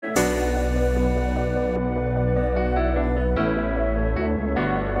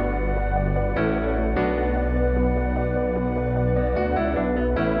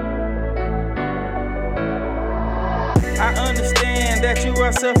I understand that you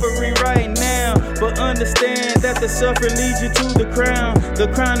are suffering right now, but understand that the suffering leads you to the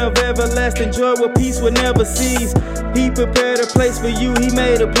crown of everlasting joy where peace will never cease. He prepared a place for you, he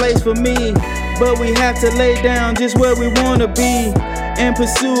made a place for me, but we have to lay down just where we want to be and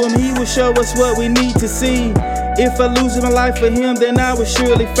pursue him. He will show us what we need to see. If I lose my life for him, then I will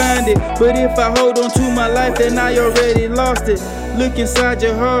surely find it, but if I hold on to my life, then I already lost it. Look inside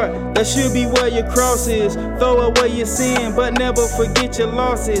your heart, that should be where your cross is. Throw away your sin, but never forget your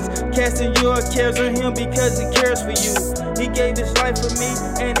losses. Casting your cares on him because he cares for you. He gave his life for me,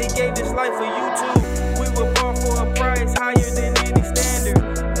 and he gave his life for you too. We were bought for a price higher than any standard.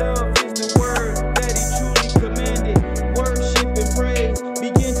 Love is the word that he truly commanded. Worship and praise,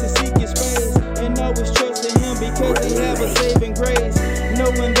 begin to seek his face, and always trust in him because he have a saving grace.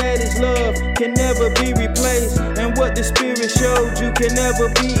 Knowing that his love can never be replaced, and what the Spirit showed you can never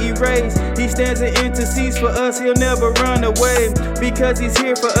be erased. He stands and intercedes for us, he'll never run away, because he's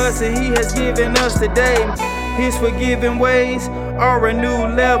here for us and he has given us today. His forgiving ways are a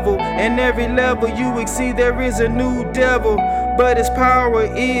new level, and every level you exceed there is a new devil, but his power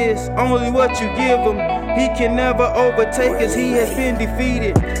is only what you give him. He can never overtake us, he has been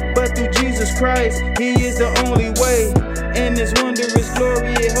defeated, but through Jesus Christ, he is the only way, and his wondrous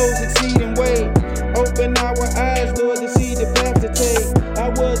glory, it holds exceeding weight. Open our eyes, Lord, to see the path to take. I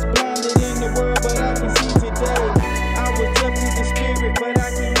was blinded in the world, but I can see today. I was deaf to the Spirit, but I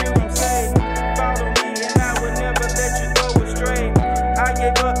can hear him say, follow me and I will never let you go astray. I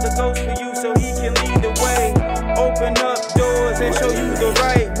gave up the ghost for you so he can lead the way. Open up doors and show you the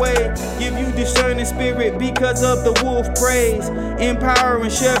right way. Give you discerning spirit because of the wolf praise.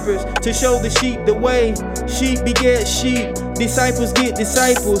 Empowering shepherds to show the sheep the way. Sheep beget sheep, disciples get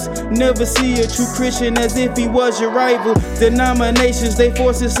disciples. Never see a true Christian as if he was your rival. Denominations, they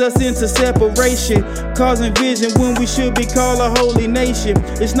forces us into separation, causing vision when we should be called a holy nation.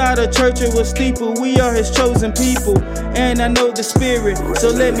 It's not a church or a steeple, we are his chosen people, and I know the Spirit, so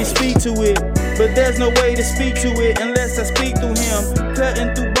let me speak to it. But there's no way to speak to it unless I speak